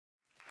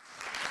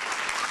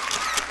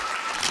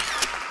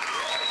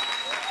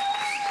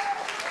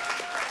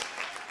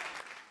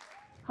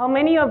How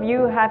many of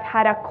you have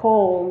had a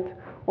cold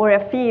or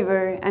a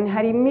fever and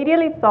had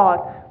immediately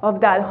thought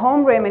of that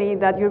home remedy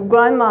that your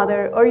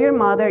grandmother or your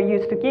mother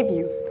used to give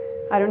you?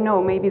 I don't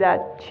know, maybe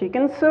that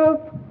chicken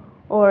soup,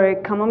 or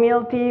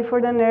chamomile tea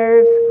for the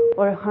nerves,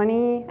 or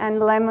honey and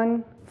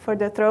lemon for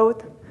the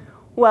throat?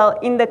 Well,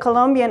 in the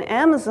Colombian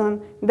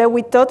Amazon, the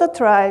Huitota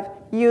tribe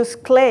use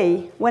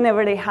clay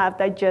whenever they have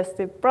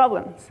digestive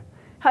problems.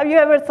 Have you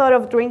ever thought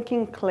of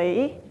drinking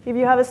clay if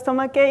you have a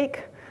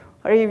stomachache?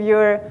 Or if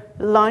your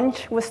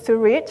lunch was too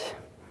rich?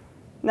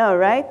 No,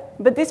 right?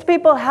 But these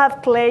people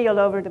have clay all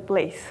over the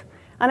place.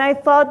 And I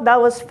thought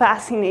that was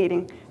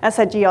fascinating as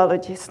a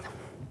geologist.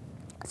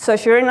 So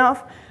sure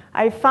enough,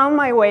 I found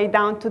my way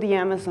down to the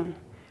Amazon.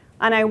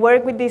 And I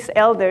worked with these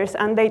elders,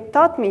 and they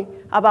taught me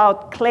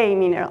about clay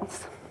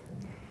minerals.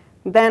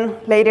 Then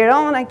later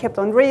on, I kept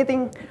on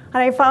reading, and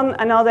I found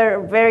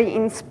another very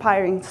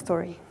inspiring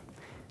story.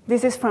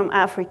 This is from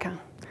Africa.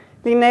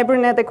 Linné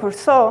Brunet de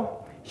Courceau,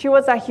 she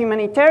was a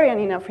humanitarian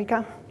in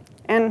Africa,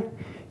 and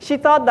she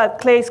thought that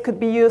clays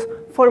could be used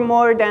for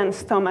more than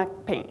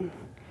stomach pain.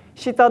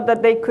 She thought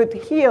that they could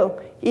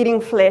heal eating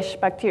flesh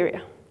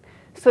bacteria.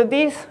 So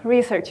this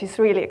research is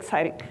really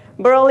exciting.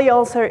 Burley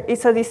ulcer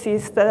is a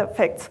disease that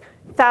affects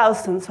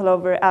thousands all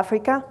over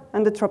Africa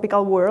and the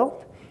tropical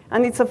world,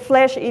 and it's a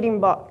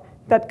flesh-eating bug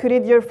that could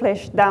eat your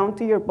flesh down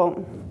to your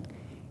bone.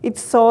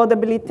 It's so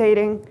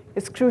debilitating,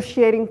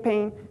 excruciating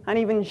pain, and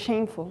even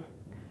shameful.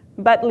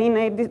 But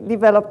Linné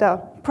developed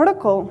a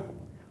protocol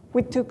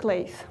with 2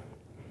 clays,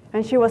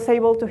 and she was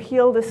able to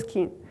heal the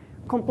skin,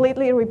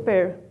 completely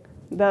repair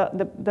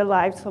the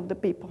lives of the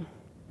people.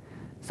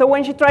 So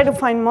when she tried to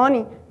find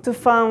money to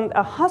found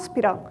a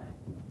hospital,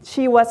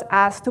 she was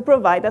asked to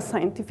provide a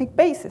scientific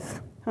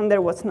basis, and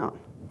there was none.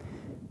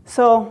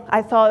 So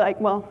I thought, like,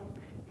 well,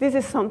 this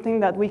is something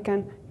that we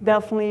can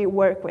definitely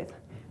work with.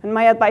 And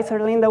my advisor,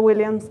 Linda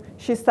Williams,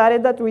 she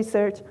started that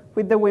research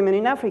with the women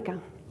in Africa.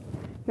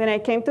 Then I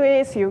came to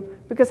ASU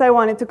because I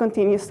wanted to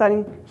continue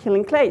studying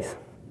healing clays.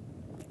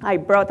 I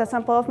brought a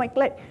sample of my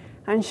clay,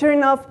 and sure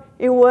enough,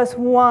 it was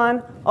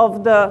one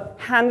of the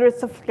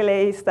hundreds of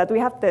clays that we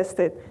have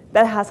tested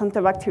that has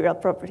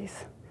antibacterial properties.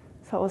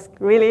 So I was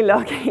really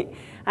lucky,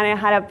 and I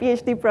had a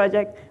PhD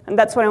project, and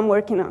that's what I'm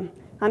working on,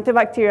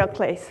 antibacterial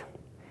clays.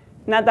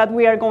 Now that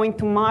we are going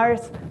to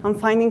Mars and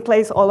finding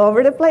clays all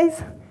over the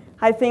place,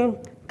 I think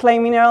clay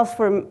minerals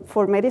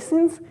for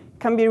medicines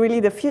can be really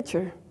the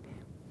future.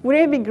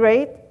 Wouldn't it be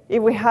great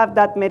if we have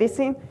that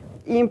medicine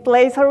in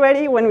place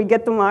already when we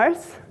get to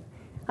Mars?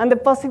 And the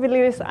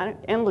possibilities are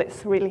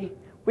endless, really.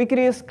 We could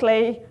use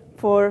clay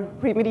for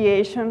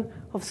remediation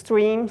of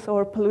streams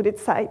or polluted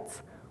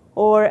sites,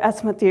 or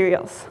as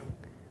materials.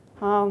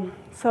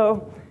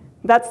 So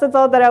that's the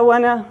thought that I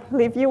want to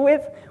leave you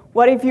with.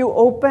 What if you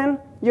open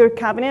your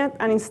cabinet,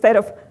 and instead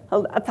of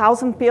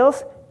 1,000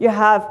 pills, you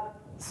have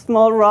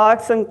small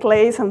rocks and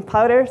clays and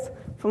powders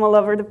from all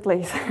over the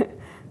place?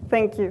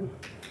 Thank you.